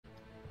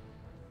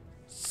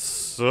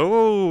So,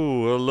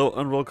 hello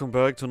and welcome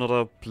back to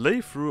another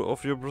playthrough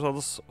of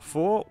Universalis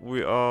 4.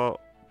 We are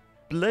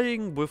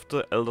playing with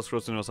the Elder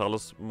Scrolls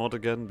Universalis mod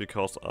again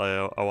because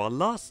our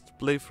last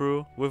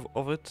playthrough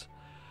of it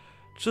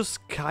just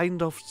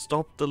kind of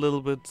stopped a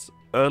little bit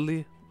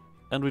early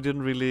and we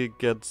didn't really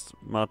get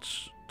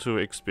much to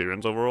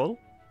experience overall.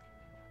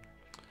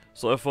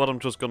 So I thought I'm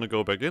just gonna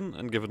go back in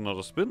and give it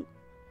another spin.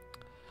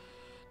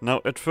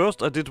 Now, at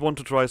first I did want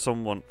to try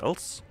someone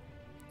else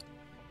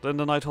than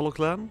the Nighthollow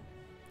clan.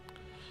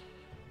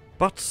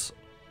 But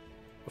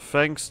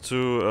thanks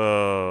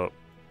to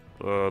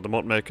the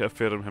mod maker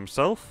Ethereum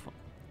himself,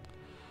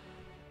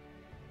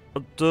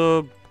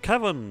 the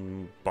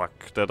cavern bug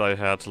that I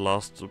had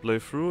last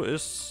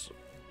playthrough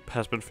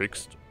has been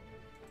fixed.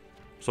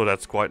 So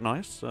that's quite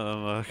nice.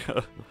 Well,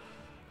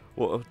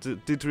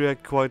 did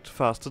react quite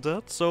fast to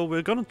that. So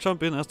we're gonna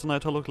jump in as the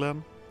Nighthollow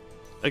clan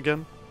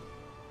again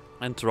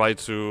and try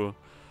to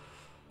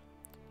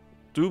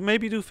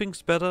maybe do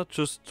things better,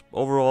 just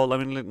overall. I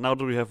mean, like, now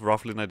that we have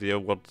roughly an idea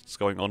of what's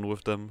going on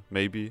with them,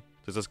 maybe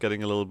this is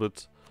getting a little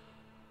bit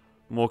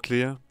more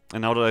clear.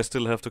 And now that I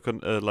still have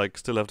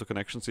the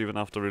connections even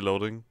after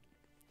reloading,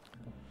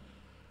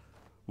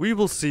 we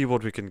will see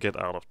what we can get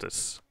out of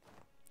this.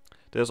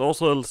 There's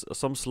also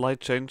some slight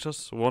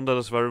changes. One that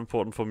is very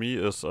important for me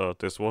is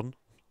this one: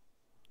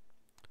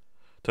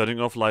 turning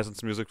off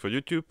licensed music for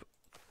YouTube.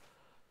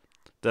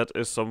 That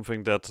is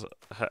something that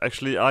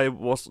actually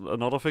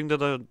another thing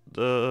that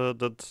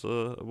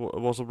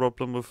was a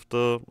problem with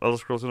the Elder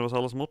Scrolls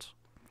Universalis mod.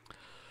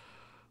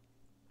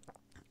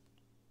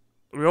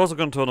 We're also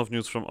going to turn off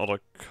news from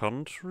other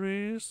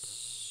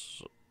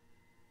countries.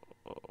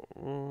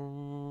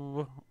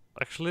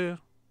 Actually,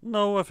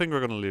 no, I think we're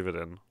going to leave it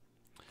in.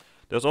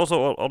 There's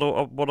also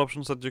other mod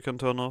options that you can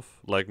turn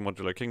off, like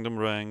modular kingdom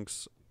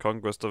ranks,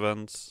 conquest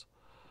events,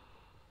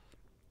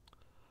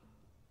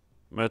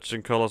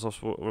 matching colors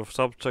with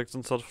subjects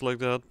and stuff like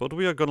that, but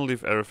we are gonna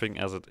leave everything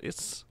as it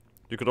is.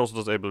 You could also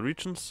disable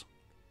regions.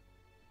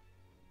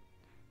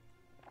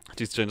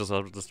 These changes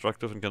are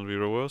destructive and can be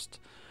reversed.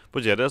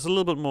 But yeah, there's a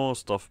little bit more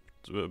stuff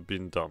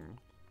being done.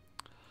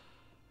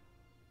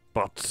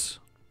 But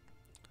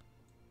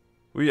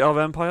we are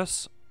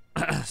vampires.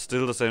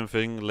 Still the same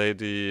thing,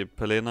 Lady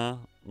Pelena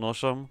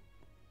Norsham.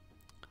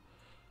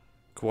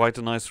 Quite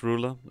a nice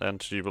ruler,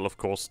 and she will of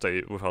course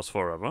stay with us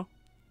forever.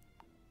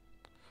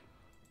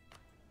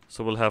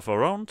 So we'll have her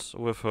around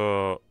with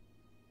her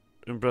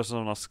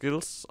impressive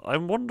skills.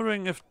 I'm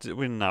wondering if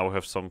we now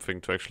have something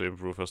to actually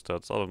improve her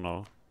stats. I don't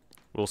know.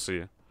 We'll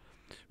see.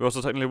 We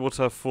also technically would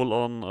have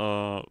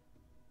full-on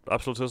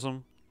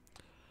absolutism.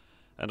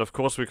 And of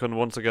course we can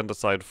once again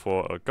decide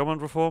for a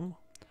government reform.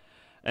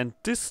 And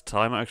this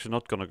time I'm actually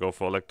not gonna go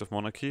for elective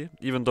monarchy,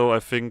 even though I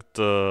think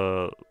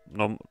the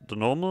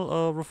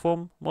normal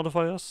reform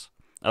modifiers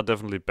are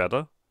definitely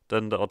better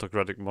than the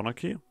autocratic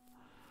monarchy.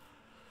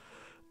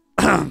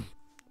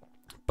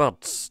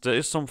 But there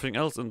is something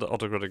else in the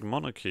autocratic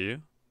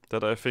monarchy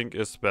that I think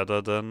is better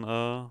than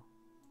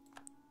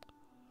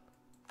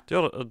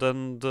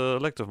the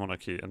elective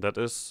monarchy, and that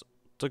is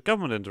the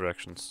government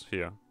interactions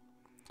here.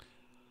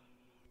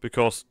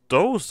 Because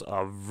those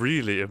are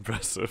really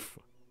impressive.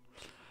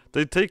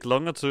 They take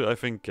longer to, I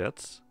think,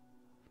 get.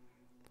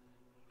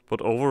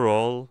 But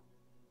overall,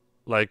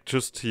 like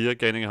just here,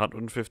 gaining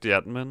 150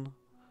 admin,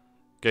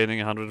 gaining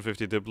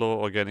 150 diplo,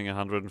 or gaining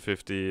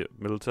 150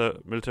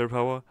 military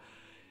power,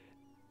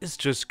 it's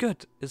just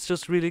good. It's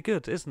just really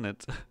good, isn't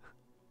it?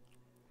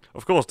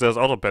 Of course, there's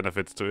other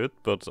benefits to it,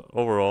 but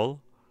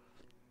overall,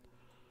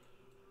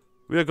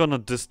 we are gonna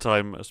this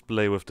time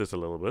play with this a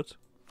little bit.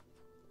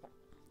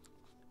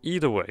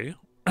 Either way,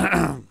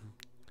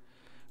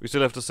 we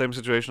still have the same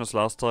situation as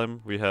last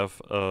time. We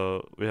have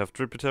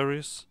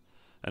tributaries,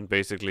 and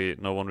basically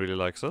no one really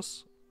likes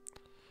us.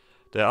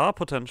 There are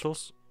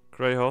potentials,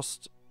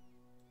 Greyhost,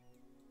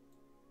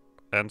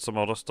 and some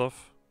other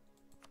stuff.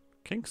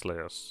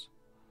 Kingslayers.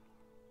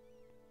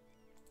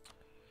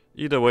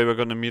 Either way, we're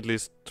gonna immediately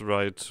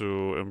try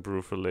to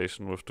improve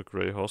relation with the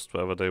Greyhost,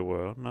 wherever they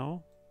were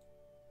now.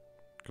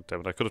 God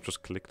damn it, I could have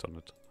just clicked on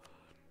it.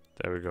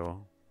 There we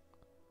go.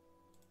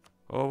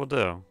 Over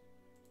there.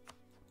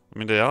 I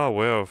mean, they are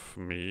aware of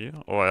me,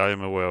 or I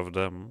am aware of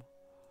them.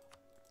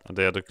 And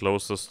they are the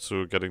closest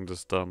to getting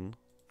this done.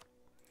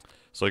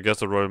 So I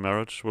guess a royal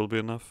marriage will be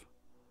enough.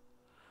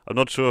 I'm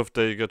not sure if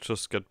they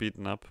just get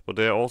beaten up, but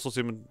they are also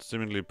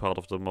seemingly part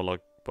of the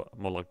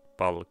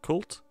Molakbal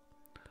cult.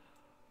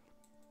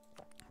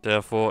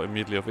 Therefore,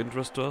 immediately of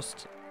interest to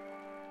us.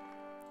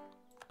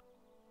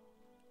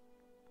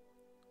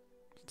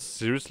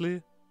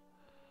 Seriously?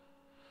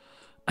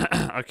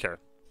 Okay.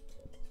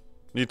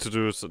 Need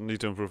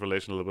to improve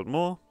relation a little bit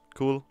more.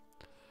 Cool.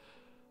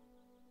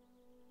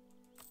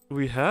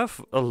 We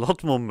have a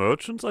lot more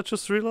merchants, I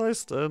just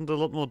realized, and a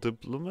lot more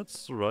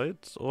diplomats,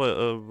 right?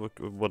 Or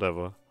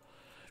whatever.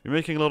 We're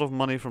making a lot of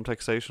money from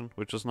taxation,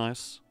 which is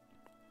nice.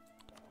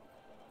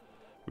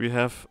 We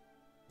have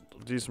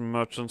these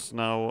merchants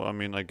now. I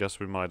mean, I guess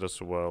we might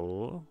as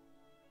well.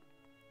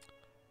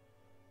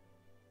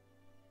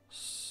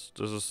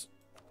 This is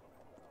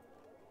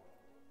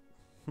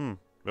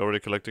We're already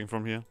collecting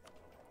from here.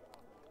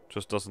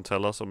 Just doesn't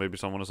tell us, or maybe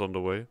someone is on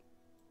the way.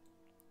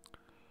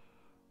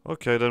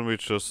 Okay, then we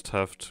just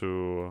have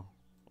to...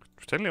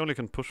 We technically only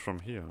can push from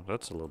here.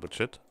 That's a little bit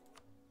shit.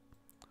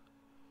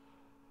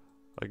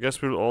 I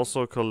guess we'll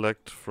also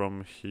collect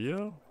from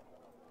here.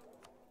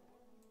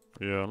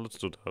 Yeah, let's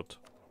do that.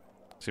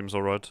 Seems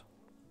alright.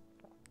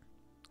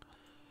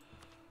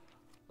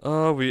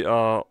 We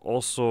are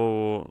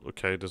also...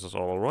 Okay, this is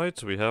all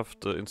alright. We have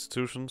the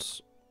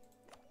institutions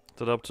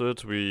set up to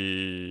it.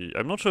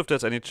 I'm not sure if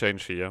there's any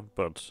change here,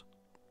 but...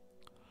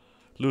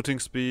 Looting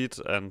speed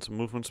and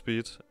movement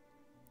speed.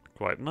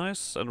 Quite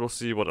nice. And we'll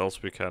see what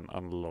else we can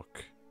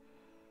unlock.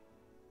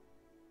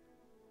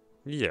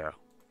 Yeah.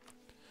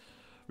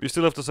 We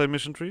still have the same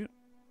mission tree.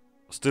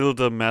 Still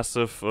the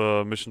massive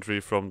mission tree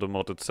from the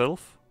mod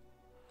itself.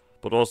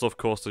 But also, of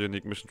course, the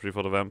unique mission tree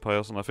for the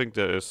vampires. And I think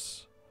there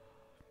is...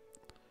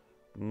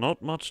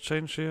 not much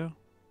change here.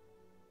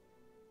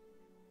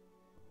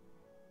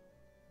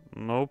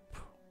 Nope.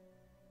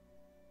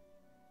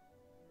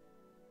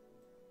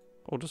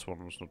 Oh, this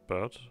one was not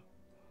bad.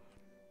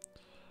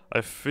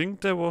 I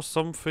think there was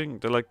something...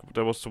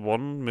 There was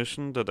one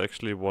mission that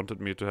actually wanted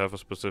me to have a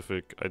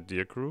specific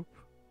idea group.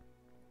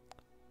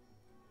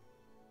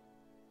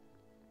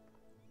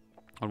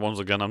 And once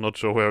again, I'm not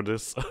sure where it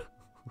is.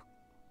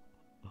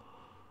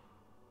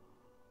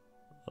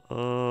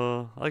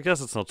 I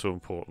guess it's not too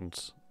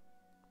important.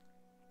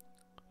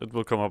 It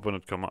will come up when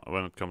it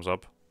comes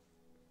up.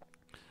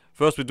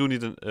 First, we do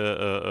need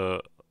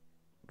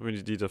we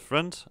need a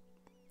friend,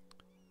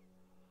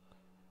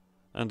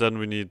 and then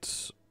we need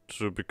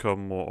to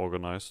become more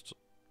organized.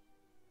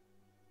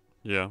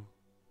 Yeah,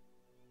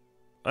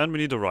 and we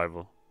need a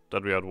rival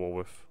that we are at war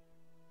with.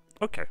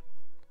 Okay,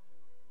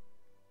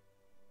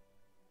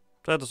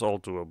 that is all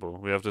doable.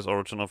 We have this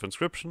origin of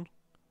inscription,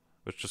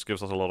 which just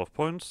gives us a lot of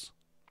points.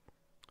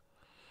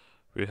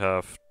 We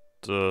have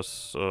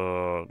this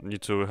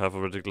need to have a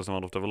ridiculous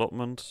amount of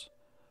development,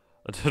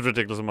 a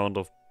ridiculous amount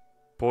of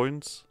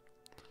points.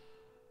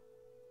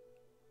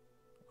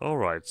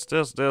 Alright,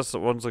 there's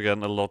once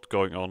again a lot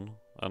going on,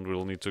 and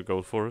we'll need to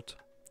go for it.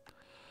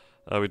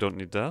 We don't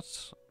need that.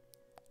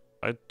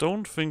 I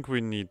don't think we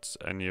need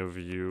any of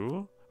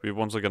you. We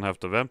once again have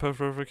the vampire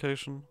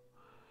verification.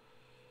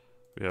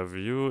 We have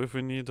you if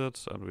we need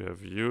it, and we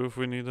have you if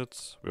we need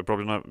it. We're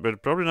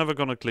probably never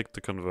gonna click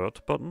the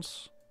convert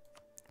buttons.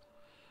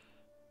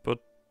 But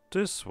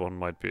this one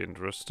might be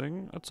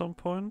interesting at some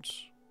point.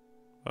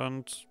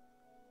 And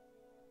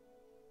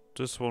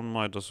this one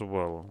might as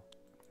well.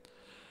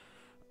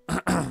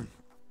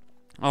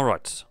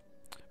 Alright.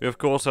 We of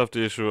course have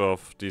the issue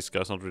of these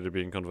guys not really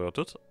being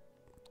converted.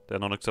 They're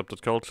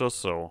non-accepted cultures,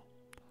 so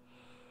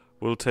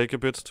will take a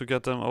bit to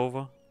get them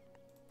over.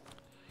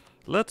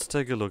 Let's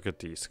take a look at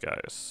these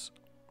guys.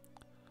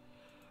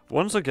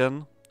 Once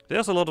again,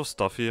 there's a lot of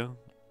stuff here.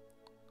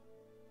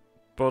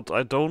 But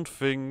I don't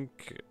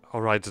think...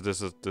 Alright,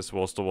 this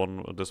was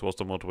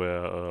the mod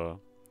where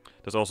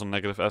there's also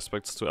negative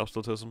aspects to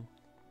absolutism.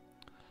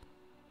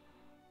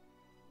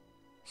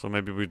 So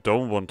maybe we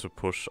don't want to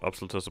push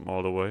absolutism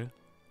all the way.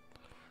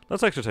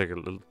 Let's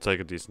actually take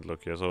a decent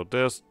look here. So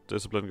there's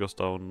discipline goes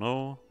down.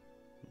 No.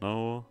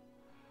 No.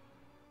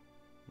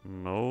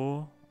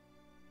 No.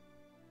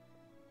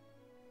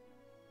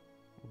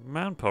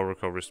 Manpower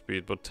recovery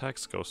speed, but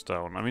tax goes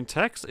down. I mean,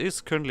 tax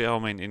is currently our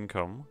main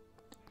income.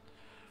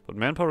 But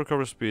manpower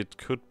recovery speed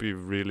could be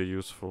really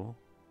useful.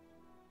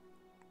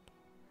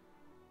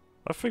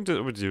 I think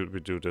that we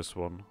do this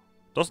one.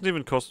 Doesn't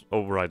even cost...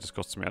 Oh, right, it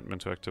costs me admin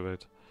to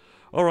activate.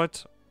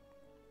 Alright.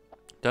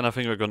 Then I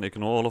think we're gonna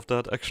ignore all of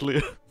that,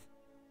 actually.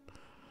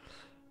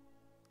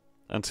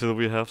 Until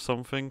we have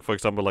something. For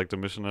example, like the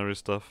missionary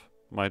stuff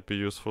might be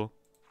useful.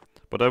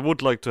 But I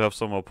would like to have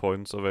some more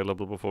points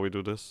available before we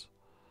do this.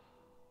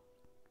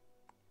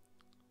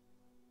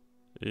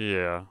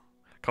 Yeah.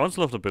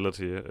 Council of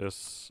Nobility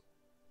is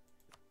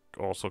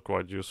also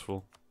quite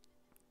useful.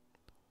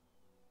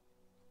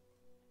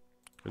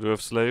 We do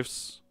have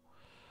slaves.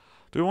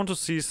 Do we want to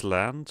seize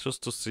land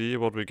just to see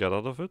what we get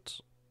out of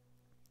it?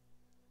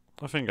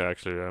 I think I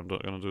actually am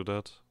gonna do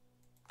that.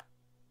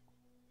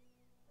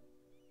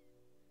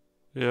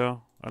 Yeah,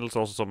 and let's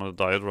also summon a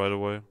diet right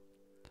away.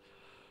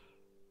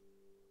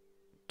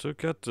 To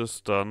get this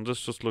done,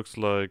 this just looks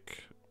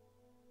like...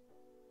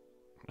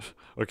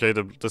 Okay,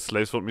 the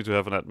slaves want me to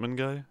have an admin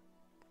guy.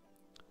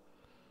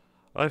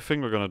 I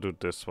think we're gonna do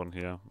this one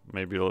here.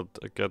 Maybe we'll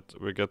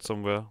get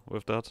somewhere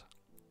with that.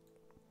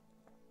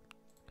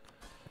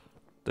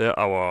 They're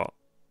our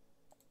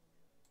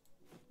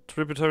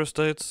tributary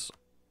states.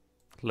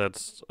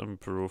 Let's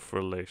improve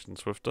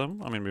relations with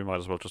them. I mean, we might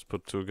as well just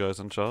put 2 guys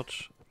in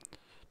charge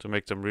to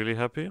make them really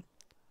happy.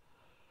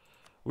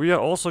 We are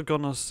also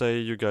gonna say,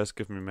 you guys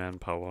give me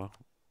manpower.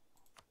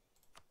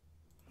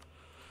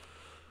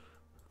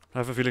 I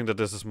have a feeling that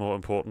this is more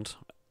important.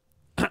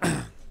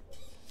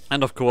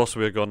 And of course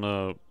we're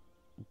gonna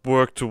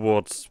work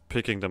towards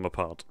picking them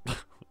apart.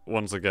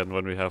 Once again,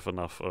 when we have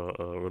enough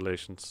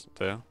relations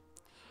there.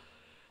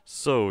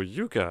 So,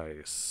 you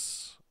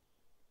guys...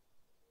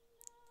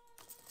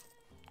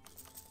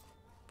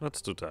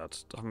 Let's do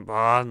that.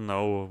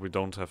 No, we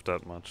don't have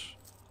that much.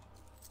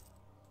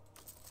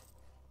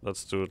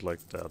 Let's do it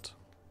like that.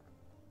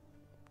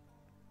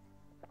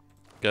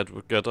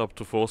 Get up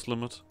to force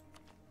limit.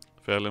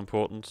 Fairly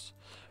important.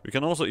 We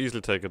can also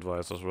easily take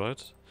advisors,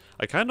 right?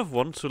 I kind of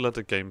want to let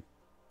the game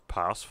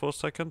pass for a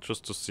second,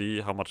 just to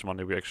see how much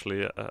money we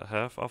actually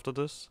have after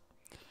this.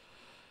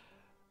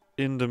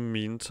 In the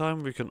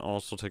meantime, we can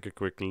also take a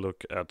quick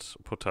look at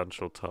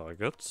potential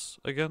targets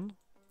again.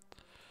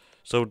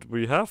 So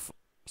we have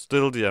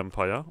still the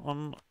Empire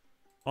on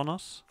our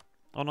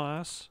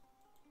ass.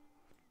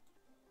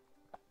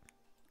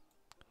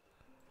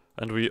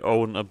 And we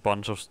own a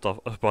bunch of stuff,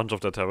 a bunch of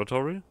their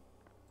territory.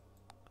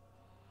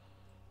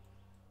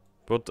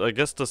 But I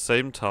guess the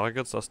same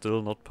targets are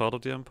still not part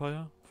of the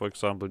Empire. For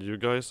example, you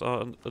guys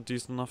are a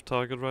decent enough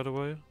target right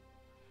away.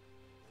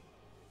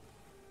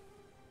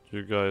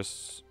 You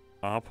guys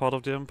are part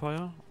of the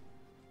Empire?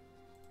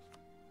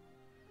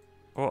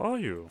 Or are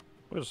you?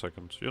 Wait a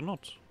second, you're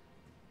not.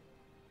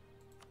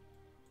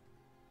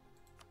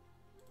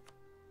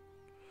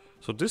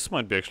 So this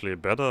might be actually a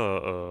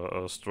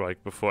better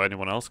strike before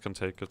anyone else can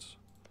take it.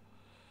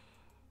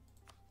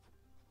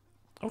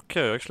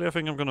 Okay, actually I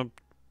think I'm gonna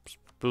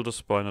build a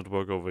spy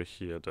network over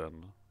here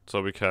then.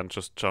 So we can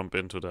just jump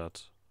into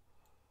that.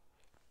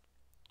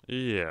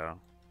 Yeah.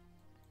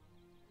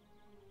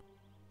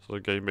 So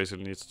the game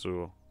basically needs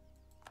to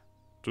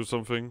do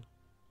something.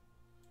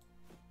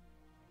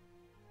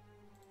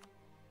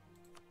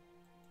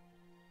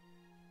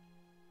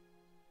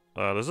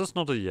 This is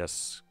not a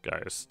yes,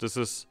 guys. This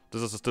is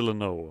still a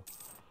no.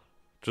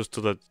 Just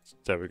to let...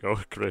 There we go,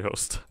 grey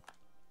host.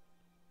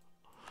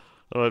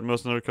 Alright,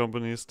 mercenary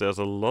companies. There's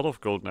a lot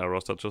of golden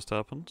arrows that just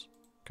happened.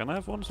 Can I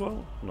have one as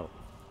well? No.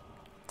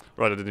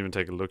 Right, I didn't even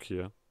take a look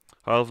here.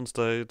 Halfen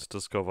State,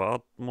 Discover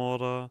Art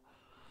Mortar.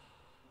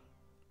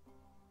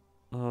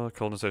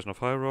 Colonization of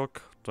High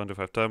Rock,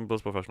 25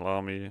 temples, professional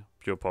army,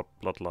 pure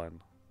bloodline.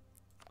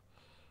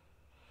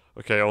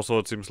 Okay, also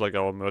it seems like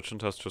our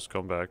merchant has just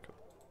come back.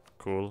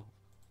 Cool.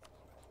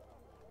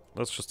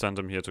 Let's just send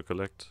him here to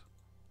collect.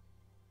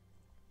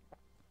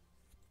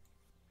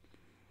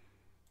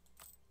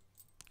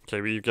 Okay,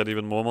 we get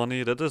even more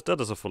money. That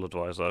is a full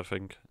advisor, I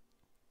think.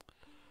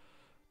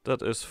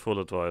 That is full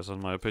advisor,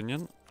 in my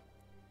opinion.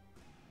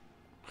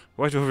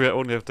 Why do we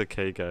only have the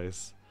K,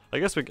 guys? I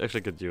guess we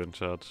actually get you in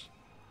charge.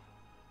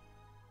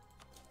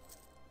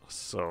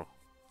 So.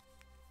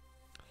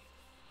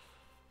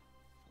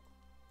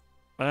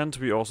 And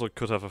we also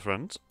could have a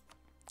friend.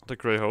 The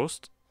Grey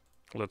Host.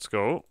 Let's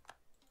go.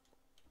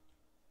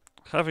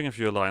 Having a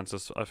few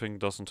alliances, I think,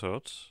 doesn't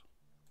hurt.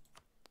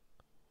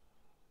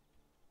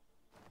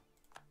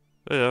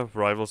 Yeah,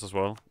 rivals as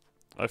well.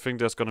 I think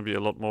there's gonna be a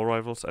lot more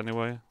rivals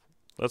anyway.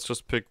 Let's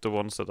just pick the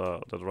ones that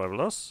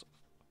rival us.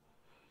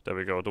 There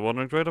we go. The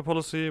Wandering Trader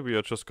policy, we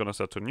are just gonna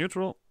set to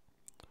neutral.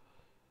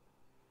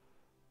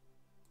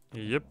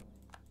 Yep.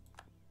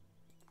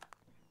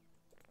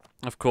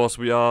 Of course,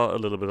 we are a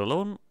little bit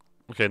alone.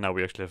 Okay, now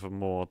we actually have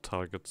more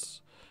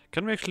targets.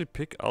 Can we actually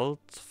pick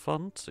alt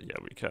fund? Yeah,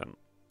 we can.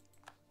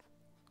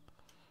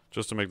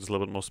 Just to make this a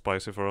little bit more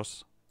spicy for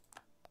us.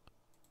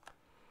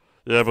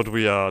 Yeah, but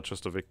we are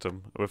just a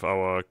victim with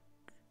our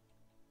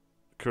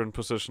current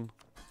position.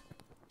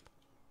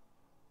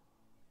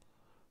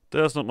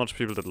 There's not much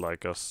people that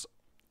like us.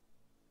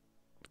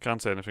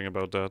 Can't say anything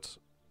about that.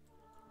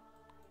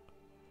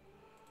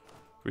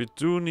 We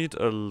do need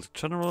a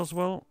general as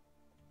well.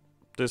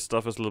 This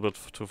stuff is a little bit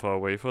too far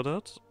away for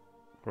that.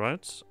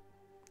 Right?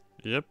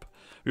 Yep.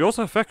 We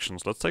also have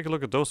factions. Let's take a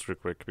look at those real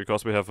quick.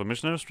 Because we have a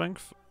missionary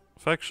strength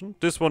faction.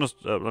 This one is...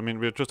 I mean,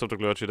 we just have the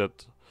clergy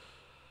that...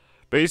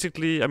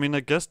 Basically, I mean, I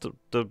guess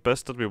the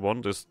best that we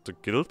want is the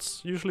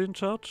guilds usually in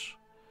charge.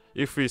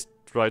 If we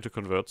try to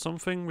convert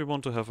something, we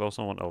want to have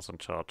someone else in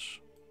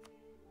charge.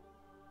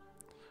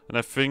 And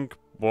I think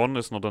one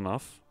is not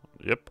enough.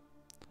 Yep.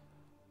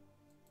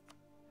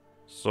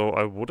 So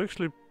I would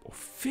actually... Oh,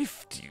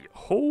 50!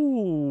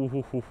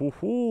 Oh,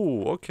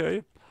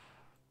 okay.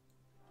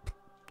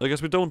 I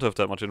guess we don't have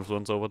that much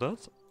influence over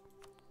that.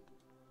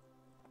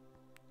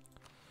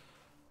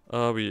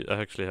 We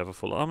actually have a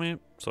full army,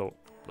 so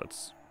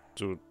let's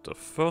do the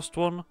first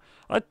one.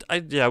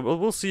 Yeah,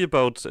 we'll see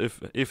about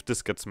if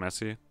this gets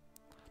messy.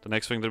 The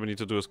next thing that we need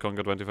to do is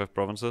conquer 25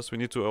 provinces. We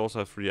need to also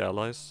have 3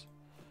 allies.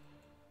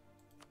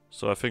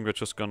 So I think we're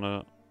just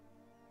gonna...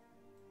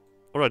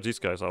 Alright, these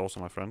guys are also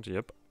my friend,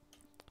 yep.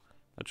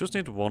 I just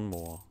need one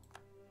more.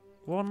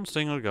 One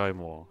single guy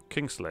more.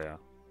 Kingslayer.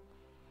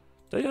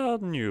 They are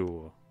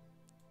new.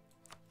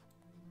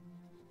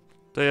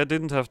 I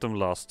didn't have them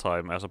last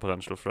time as a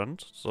potential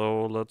friend,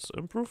 so let's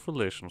improve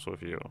relations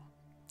with you.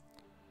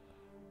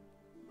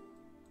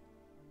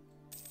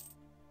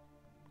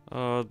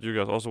 You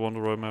guys also want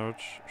a royal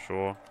marriage?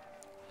 Sure.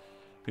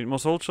 We need more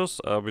soldiers.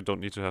 We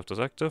don't need to have this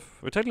active.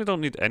 We technically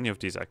don't need any of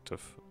these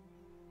active.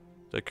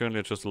 They're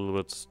currently just a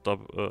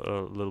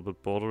little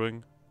bit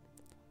bordering.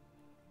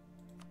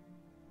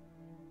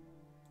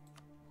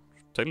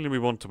 Technically we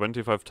want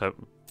 25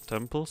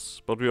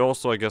 temples. But we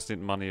also, I guess,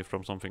 need money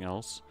from something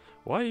else.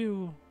 Why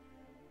you...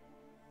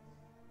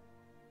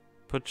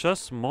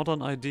 Purchase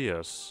modern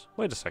ideas.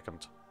 Wait a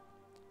second.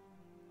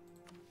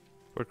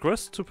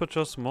 Request to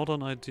purchase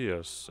modern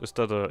ideas. Is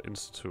that an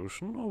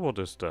institution or what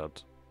is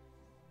that?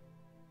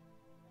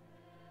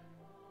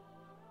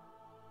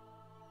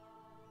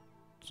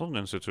 It's not an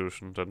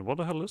institution. Then what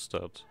the hell is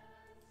that?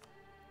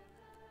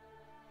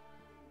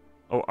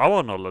 Oh,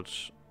 our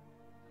knowledge.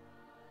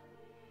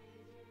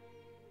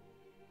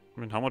 I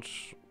mean, how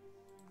much?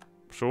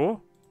 Sure.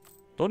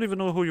 Don't even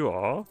know who you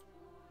are.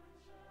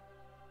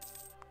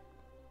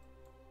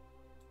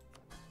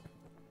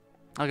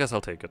 I guess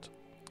I'll take it.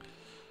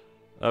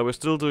 We're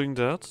still doing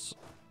that.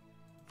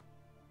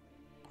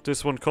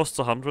 This one costs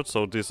 100,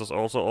 so this is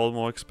also all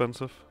more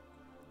expensive.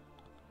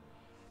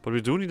 But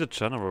we do need a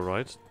general,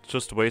 right?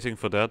 Just waiting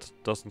for that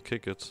doesn't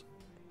kick it.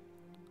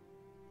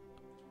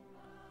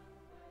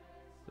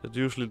 It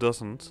usually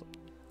doesn't.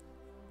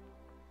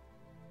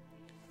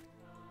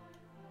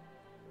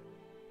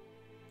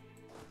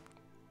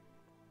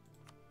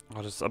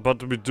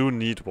 But we do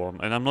need one,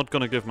 and I'm not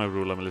gonna give my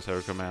ruler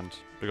military command,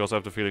 because I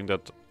have the feeling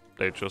that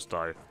they just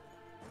die.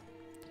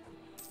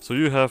 So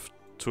you have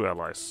 2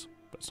 allies.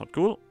 That's not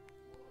cool.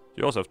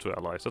 You also have 2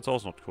 allies. That's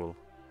also not cool.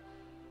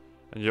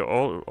 And you're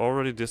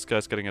already this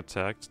guy's getting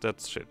attacked.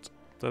 That's shit.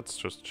 That's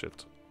just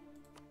shit.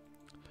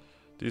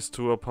 These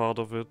 2 are part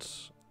of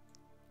it.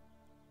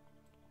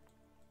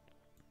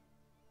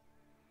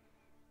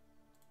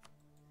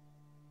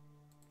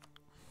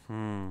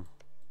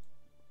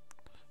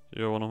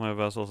 You're one of my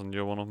vassals and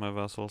you're one of my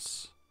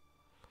vassals.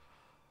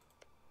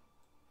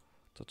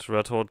 The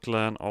Red Horde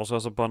clan also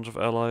has a bunch of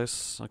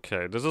allies.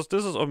 Okay, this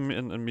is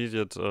an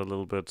immediate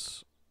little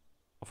bit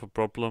of a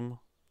problem.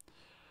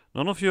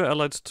 None of you are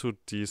allied to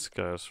these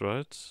guys,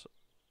 right?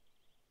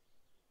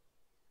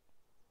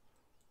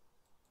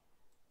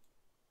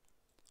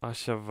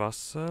 Asha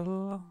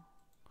Vassal?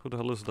 Who the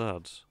hell is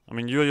that? I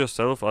mean, you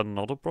yourself are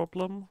not a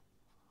problem.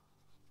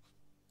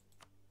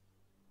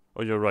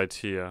 Oh, you're right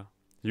here.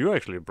 You're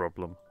actually a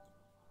problem.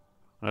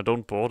 And I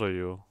don't bother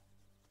you.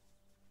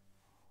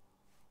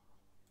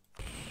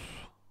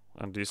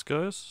 And these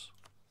guys?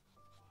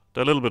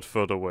 They're a little bit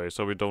further away,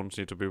 so we don't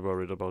need to be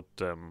worried about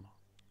them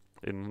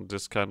in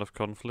this kind of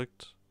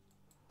conflict.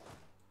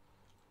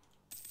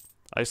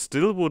 I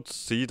still would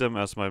see them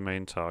as my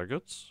main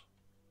targets.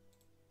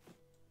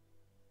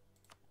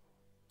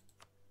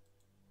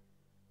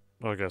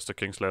 I guess the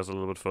Kingslayer is a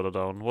little bit further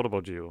down. What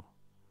about you?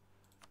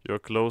 You're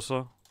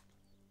closer.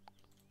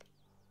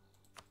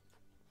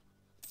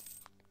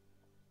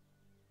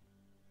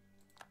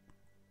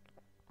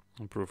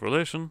 Improve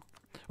relation.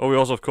 Oh, we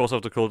also, of course,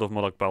 have the Cult of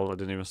Modak Baal. I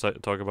didn't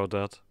even talk about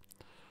that.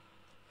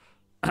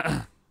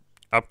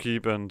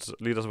 Upkeep and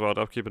leaders without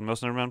upkeep and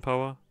mercenary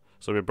manpower.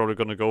 So we're probably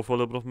gonna go for a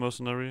little bit of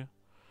mercenary.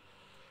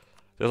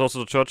 There's also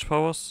the church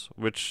powers,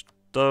 which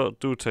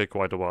do take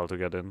quite a while to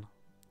get in.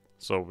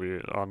 So we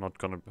are not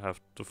gonna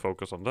have to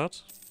focus on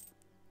that.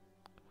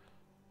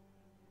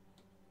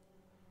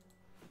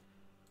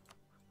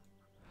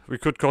 We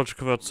could culture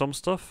convert some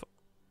stuff,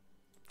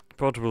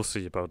 but we'll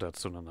see about that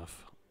soon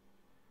enough.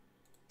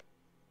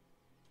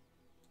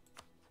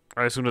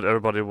 I assume that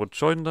everybody would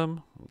join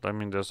them. I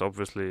mean, there's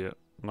obviously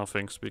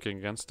nothing speaking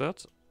against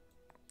that.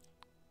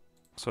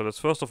 So let's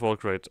first of all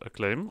create a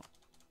claim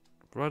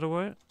right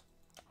away.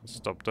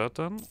 Stop that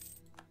then.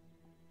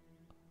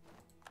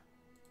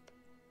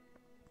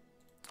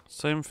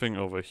 Same thing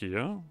over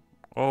here.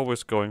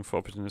 Always going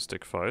for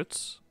opportunistic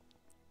fights.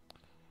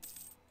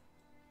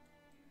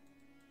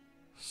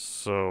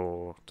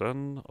 So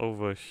then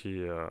over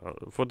here.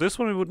 For this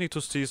one we would need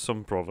to see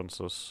some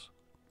provinces.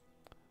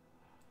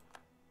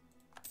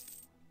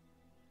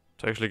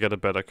 To actually get a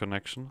better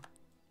connection.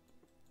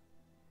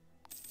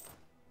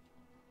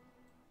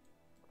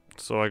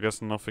 So I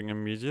guess nothing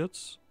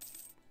immediate.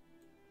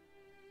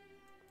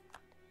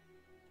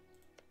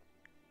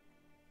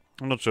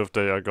 I'm not sure if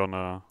they are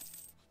gonna...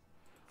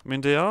 I mean,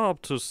 they are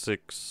up to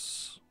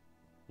 6.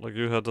 Like,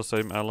 you had the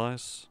same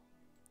allies.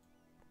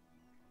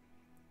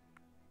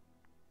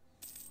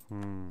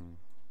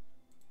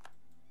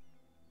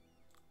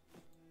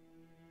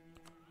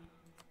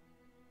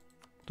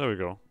 There we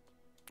go.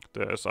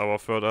 There's our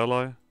 3rd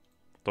ally.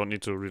 Don't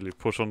need to really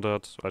push on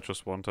that. I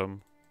just want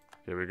them.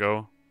 Here we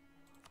go.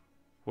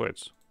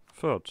 Wait.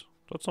 3rd.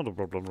 That's not a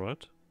problem,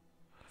 right?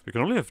 We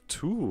can only have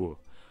 2.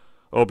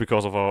 Oh,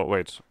 because of our...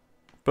 Wait.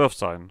 Birth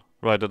sign.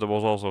 Right, that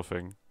was also a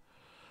thing.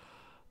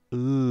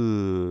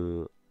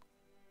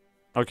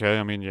 Okay,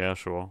 I mean, yeah,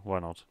 sure. Why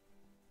not?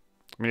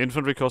 I mean,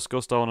 infantry cost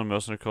goes down and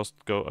mercenary cost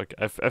go... Okay.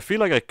 I feel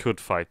like I could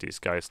fight these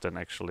guys then,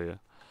 actually.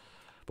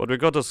 But we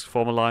got this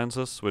form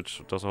alliances,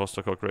 which does a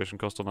hostile co-creation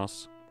cost on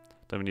us.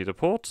 Then we need a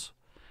port.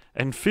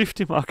 And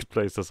 50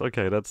 marketplaces.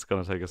 Okay, that's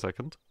gonna take a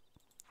second.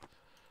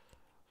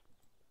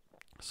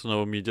 So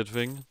no immediate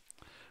thing.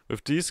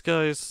 With these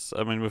guys,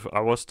 I mean with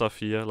our stuff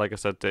here, like I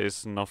said, there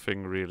is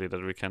nothing really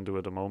that we can do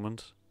at the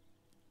moment.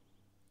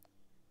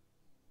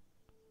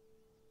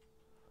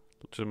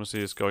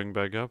 Legitimacy is going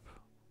back up.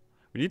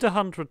 We need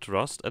 100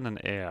 trust and an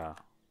heir.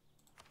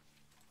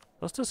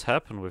 Does this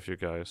happen with you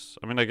guys?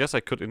 I mean, I guess I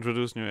could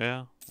introduce new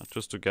air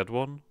just to get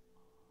one.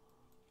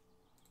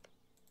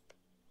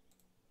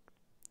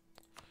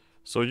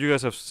 So you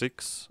guys have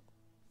 6.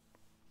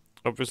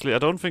 Obviously, I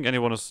don't think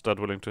anyone is that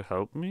willing to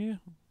help me.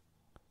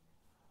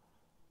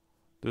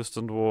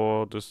 Distant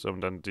war,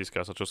 then these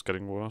guys are just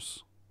getting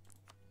worse.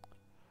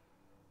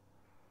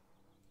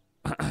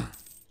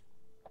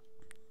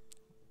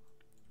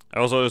 I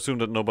also assume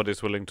that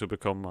nobody's willing to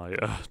become my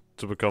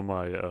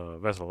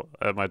vessel,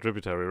 my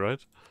tributary,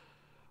 right?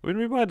 I mean,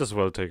 we might as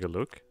well take a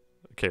look.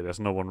 Okay, there's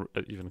no one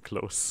even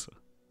close.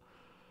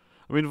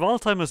 I mean,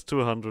 Valtime has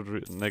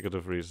 200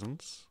 negative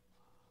reasons.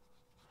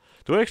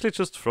 Do I actually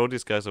just throw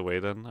these guys away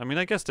then? I mean,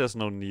 I guess there's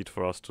no need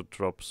for us to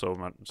drop so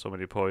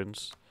many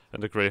points.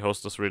 And the Grey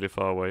Host is really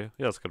far away.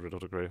 Yeah, let's get rid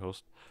of the Grey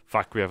Host.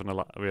 Fuck, we have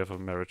a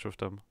marriage with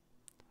them.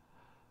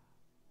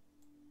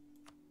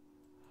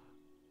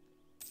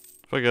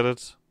 Forget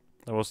it.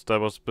 That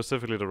was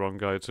specifically the wrong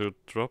guy to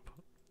drop.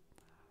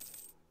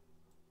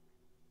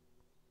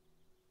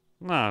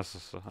 Nah,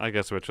 I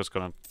guess we're just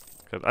gonna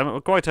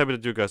I'm quite happy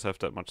that you guys have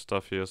that much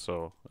stuff here,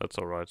 so that's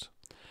alright.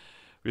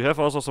 We have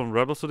also some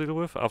rebels to deal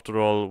with. After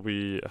all,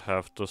 we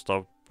have to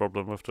stop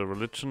problem with the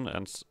religion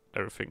and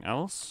everything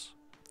else.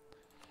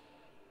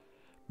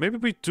 Maybe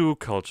we do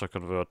culture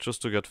convert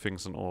just to get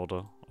things in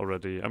order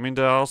already. I mean,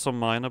 there are some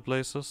minor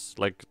places,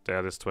 like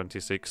there is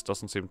 26,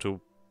 doesn't seem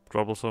too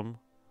troublesome.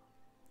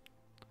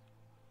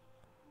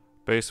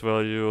 Base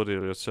value, the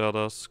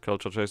Universalis,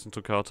 culture adjacent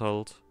to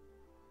Cartalt.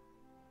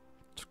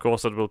 Of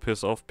course that will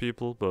piss off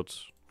people, but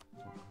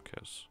who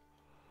cares?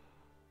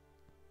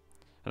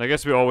 And I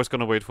guess we're always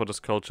gonna wait for this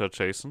culture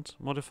adjacent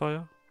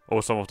modifier.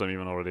 Or some of them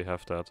even already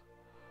have that.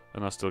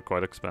 And are still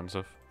quite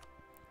expensive.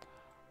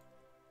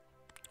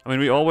 I mean,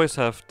 we always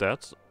have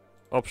that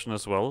option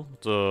as well.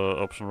 The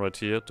option right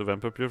here, the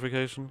vampire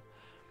purification.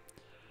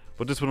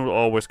 But this one will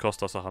always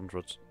cost us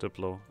 100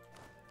 Diplo.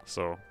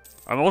 So,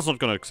 I'm also not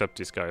gonna accept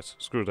these guys.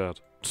 Screw that.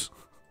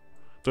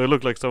 Do I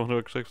look like someone who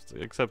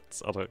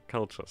accepts other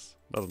cultures?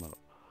 I don't know.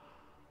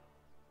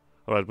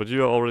 Alright, but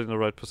you are already in the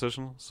right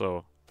position,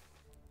 so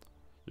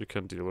you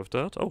can deal with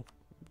that. Oh.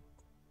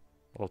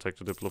 I'll take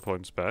the Diplo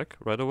points back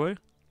right away.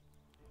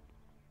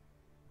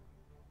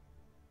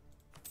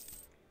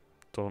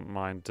 Don't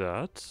mind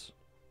that.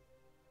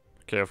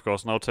 Okay, of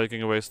course, now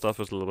taking away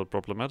stuff is a little bit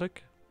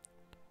problematic.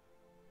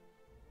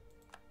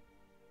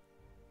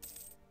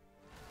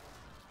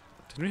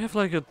 Didn't we have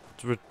like a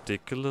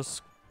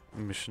ridiculous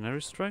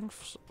missionary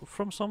strength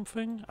from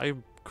something? I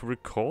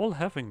recall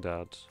having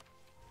that.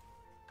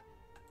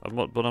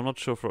 But I'm not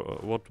sure for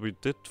what we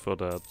did for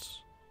that.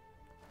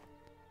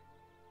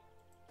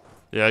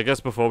 Yeah, I guess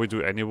before we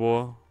do any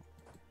war,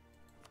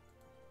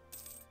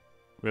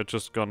 we're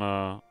just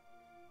gonna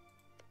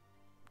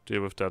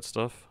deal with that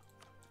stuff.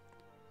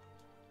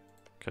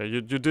 Okay,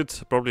 you did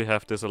probably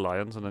have this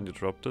alliance and then you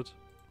dropped it,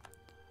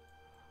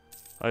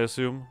 I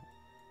assume.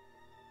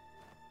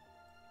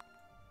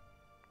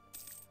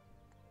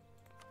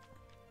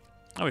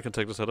 Oh, we can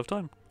take this ahead of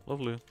time.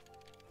 Lovely.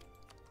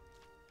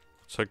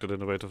 Check that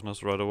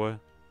innovativeness right away.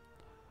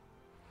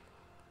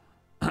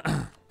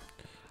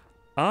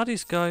 Are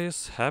these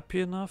guys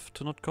happy enough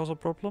to not cause a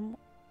problem?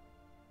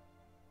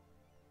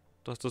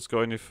 Does this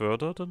go any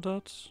further than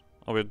that?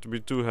 Oh, we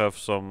do have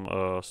some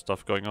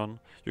stuff going on.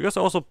 You guys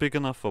are also big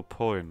enough for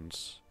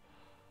points.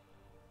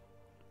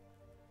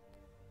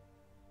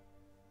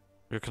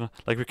 We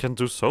can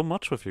do so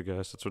much with you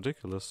guys. It's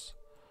ridiculous.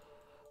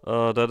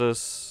 That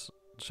is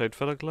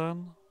Shadefeather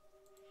Clan.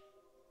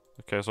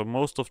 Okay, so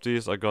most of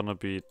these are gonna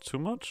be too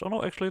much. Oh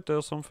no, actually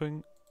there's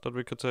something that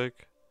we could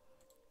take.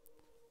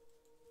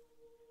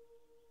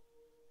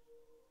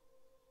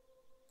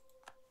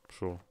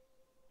 Sure.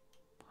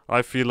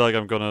 I feel like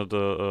I'm gonna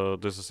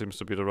this seems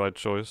to be the right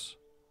choice.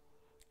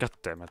 God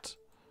damn it.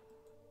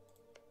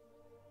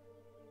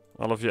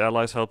 All of your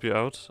allies help you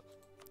out,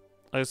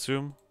 I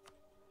assume.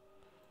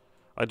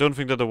 I don't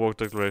think that the war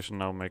declaration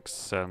now makes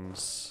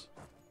sense.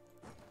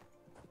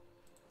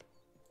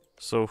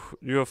 So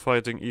you are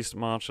fighting East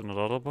March and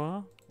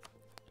Rodderbar.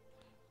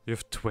 You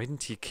have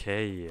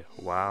 20k.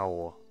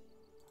 Wow.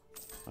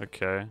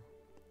 Okay.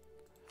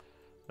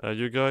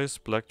 You guys,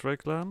 Black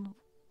Drake Clan.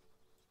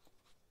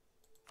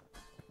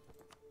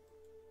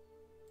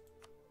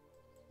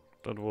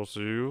 That was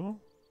you.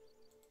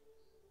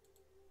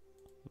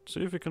 Let's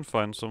see if we can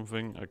find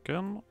something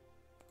again.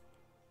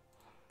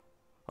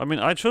 I mean,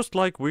 I just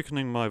like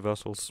weakening my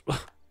vessels.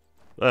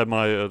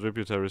 My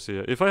tributaries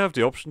here. If I have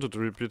the option to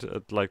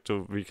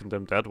to weaken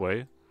them that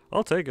way,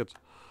 I'll take it.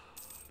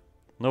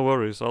 No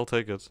worries, I'll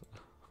take it.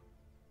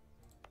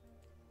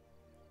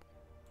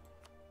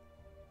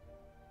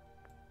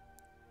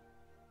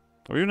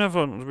 We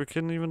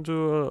can even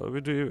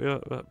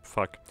do,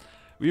 fuck.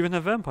 We even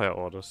have vampire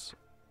orders.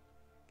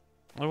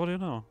 Oh, what do you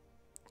know?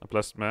 A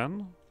blessed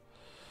man.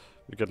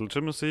 We get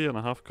legitimacy and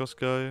a half-cost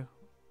guy.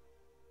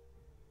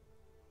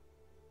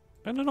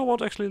 And you know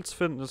what, actually, let's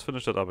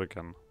finish that up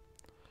again.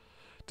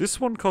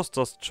 This one costs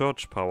us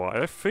church power.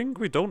 I think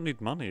we don't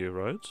need money,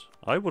 right?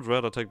 I would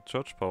rather take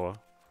church power.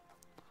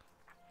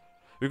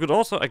 We could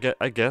also,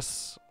 I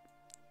guess,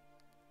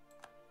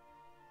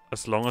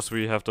 as long as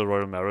we have the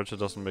royal marriage, it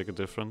doesn't make a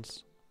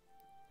difference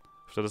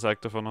if that is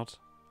active or not.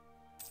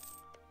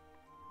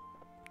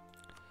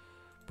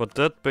 But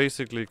that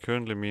basically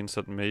currently means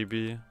that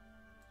maybe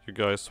you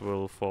guys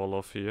will fall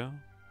off here.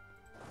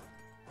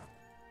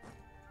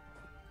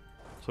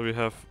 So we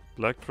have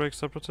Black Drake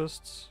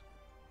separatists.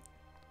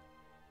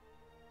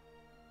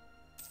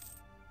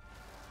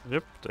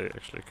 Yep, they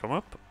actually come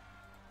up.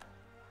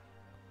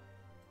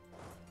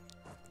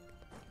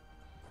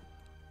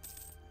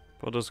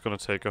 But it's gonna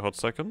take a hot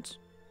second.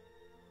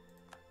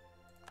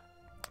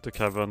 The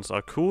caverns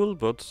are cool,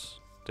 but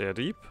they are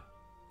deep.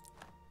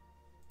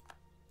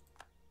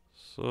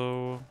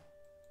 So...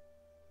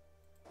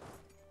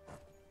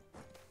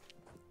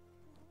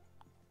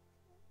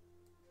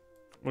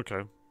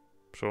 okay,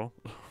 sure.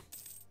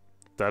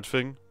 That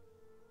thing.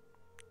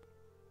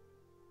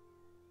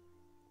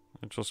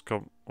 It just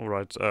come...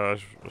 alright,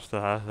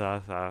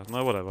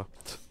 no, whatever.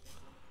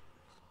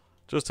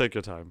 Just take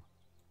your time.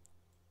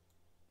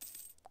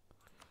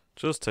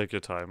 Just take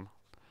your time.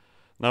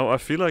 Now, I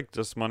feel like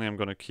this money I'm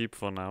gonna keep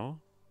for now.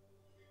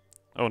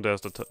 Oh, and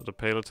there's the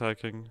pale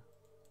attacking.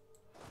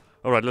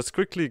 Alright, let's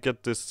quickly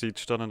get this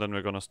siege done and then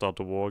we're gonna start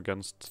the war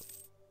against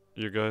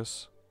you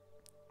guys.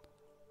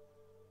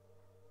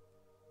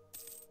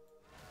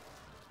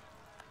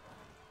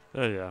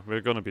 Yeah, we're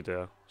gonna be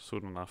there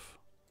soon enough.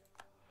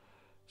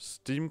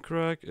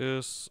 Steamcrack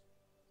is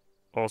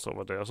also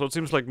over there. So it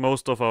seems like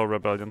most of our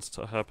rebellions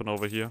happen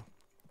over here.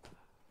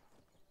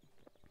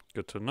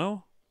 Good to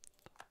know.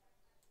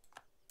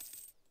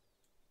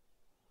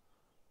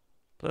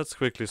 Let's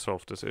quickly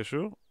solve this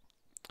issue.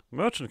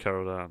 Merchant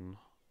caravan.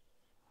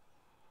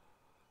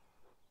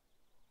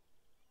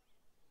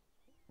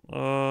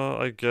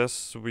 I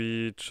guess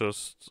we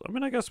just...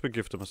 I guess we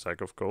give them a sack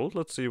of gold.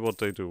 Let's see what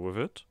they do with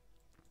it.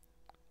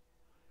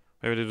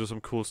 Maybe they do some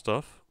cool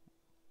stuff.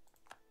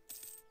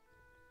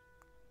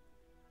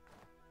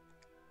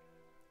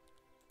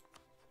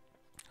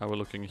 How are we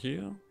looking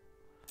here?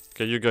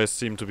 Okay, you guys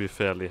seem to be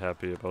fairly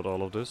happy about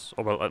all of this.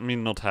 Oh, well, I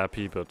mean not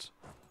happy, but...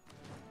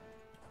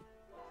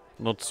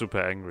 not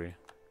super angry.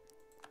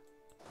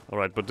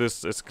 Alright, but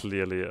this is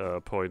clearly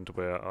a point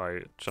where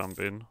I jump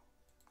in.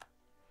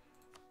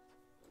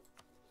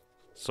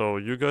 So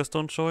you guys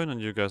don't join and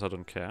you guys I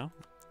don't care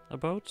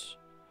about.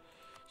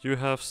 You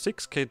have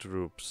 6k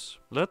troops.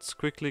 Let's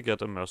quickly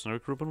get a mercenary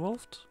group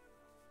involved.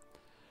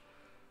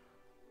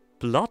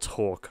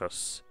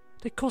 Bloodhawkers.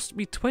 They cost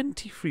me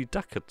 23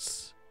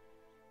 ducats.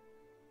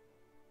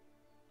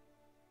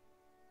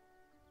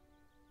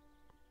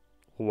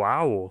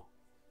 Wow.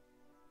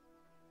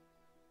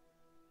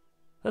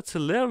 That's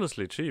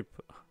hilariously cheap.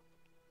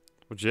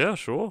 But yeah,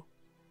 sure.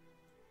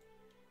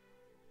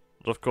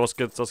 It of course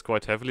gets us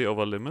quite heavily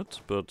over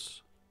limit,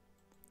 but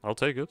I'll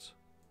take it.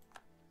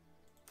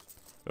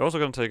 We're also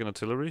gonna take an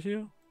artillery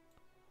here.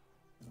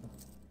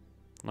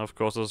 Now of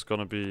course this is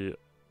gonna be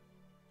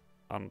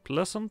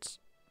unpleasant.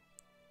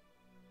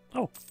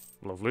 Oh,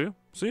 lovely.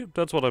 See,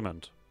 that's what I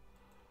meant.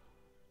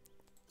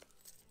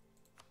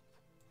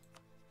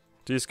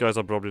 These guys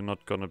are probably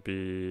not gonna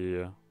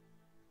be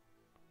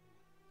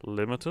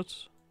limited.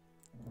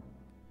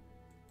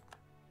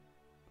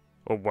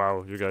 Oh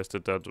wow, you guys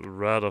did that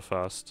rather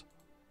fast.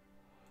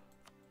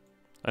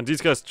 And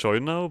these guys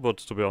join now, but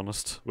to be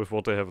honest, with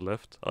what they have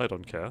left, I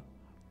don't care.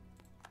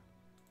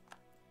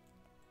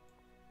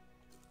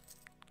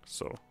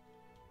 So.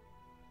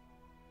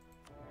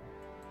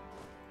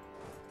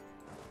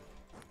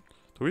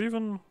 Do we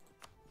even...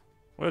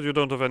 well, you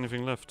don't have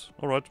anything left.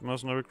 Alright,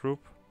 mercenary group.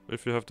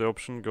 If you have the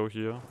option, go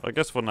here. I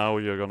guess for now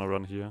you're gonna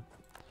run here.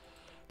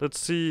 Let's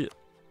see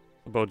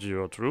about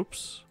your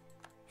troops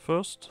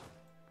first.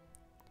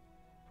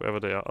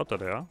 Wherever they are. Oh, there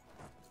they are.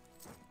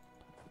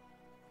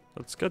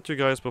 Let's get you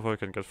guys before I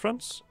can get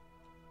friends.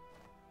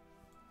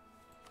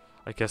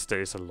 I guess there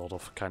is a lot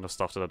of kind of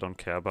stuff that I don't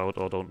care about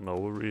or don't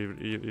know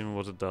even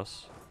what it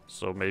does.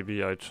 So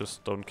maybe I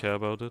just don't care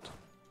about it.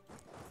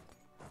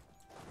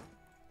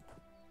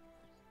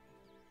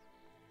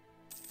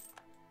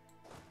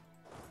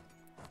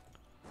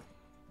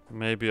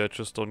 Maybe I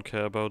just don't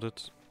care about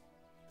it.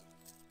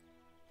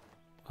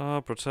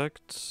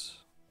 Protect.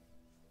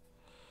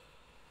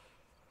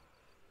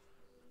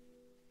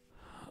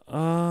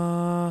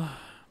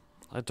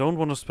 I don't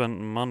want to spend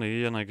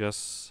money, and I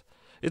guess...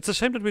 it's a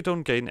shame that we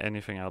don't gain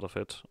anything out of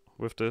it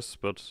with this,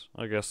 but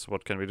I guess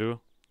what can we do?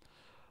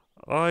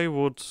 I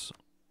would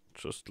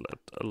just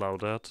allow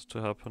that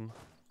to happen.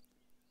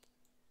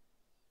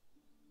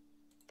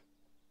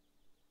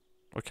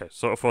 Okay,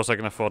 so for a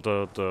second I thought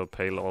the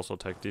Pale also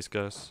attacked these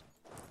guys.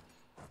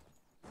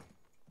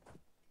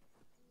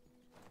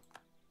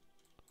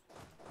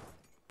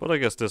 But I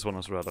guess this one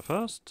is rather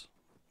fast.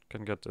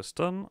 Can get this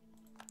done.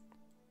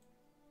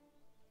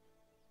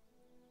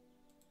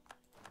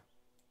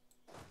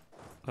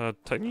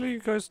 Technically you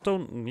guys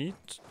don't need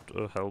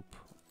help.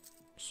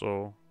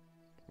 So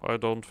I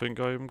don't think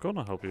I'm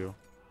gonna help you.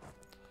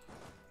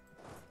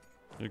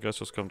 You guys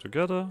just come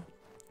together.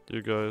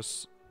 You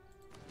guys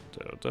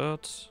do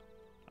that.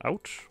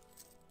 Ouch.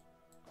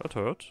 That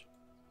hurt.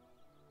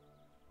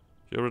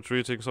 You're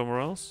retreating somewhere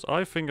else?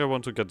 I think I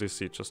want to get these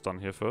sieges done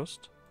here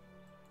first.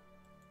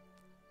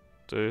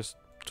 There's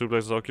 2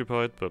 places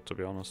occupied, but to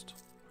be honest,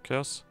 who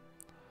cares?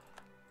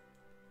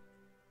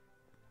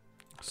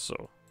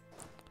 So.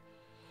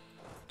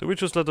 Do we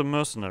just let the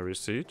mercenary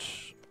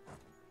siege?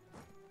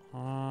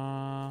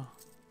 I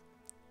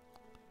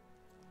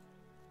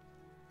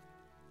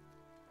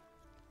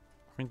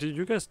mean,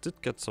 you guys did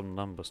get some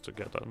numbers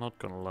together, not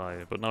gonna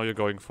lie. But now you're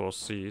going for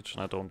siege,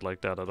 and I don't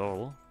like that at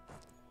all.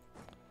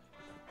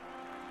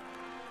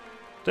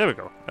 There we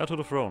go. Heir to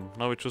the throne.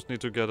 Now we just need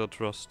to get a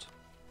trust.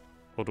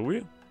 Or do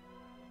we?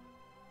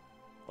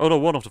 Oh no,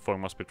 one of the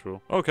following must be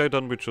true. Okay,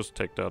 then we just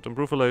take that.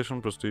 Improve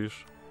relation,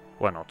 prestige.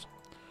 Why not?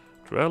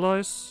 True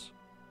allies.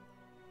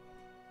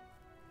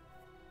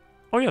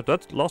 Oh yeah,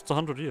 that lasts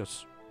 100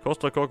 years.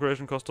 Cost our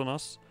co-creation cost on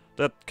us.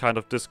 That kind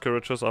of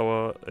discourages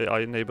our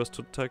AI neighbors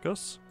to attack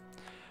us.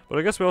 But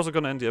I guess we're also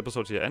gonna end the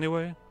episode here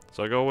anyway.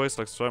 So like always,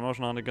 like subscribe, more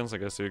shenanigans. I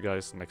guess see you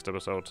guys next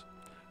episode.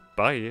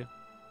 Bye!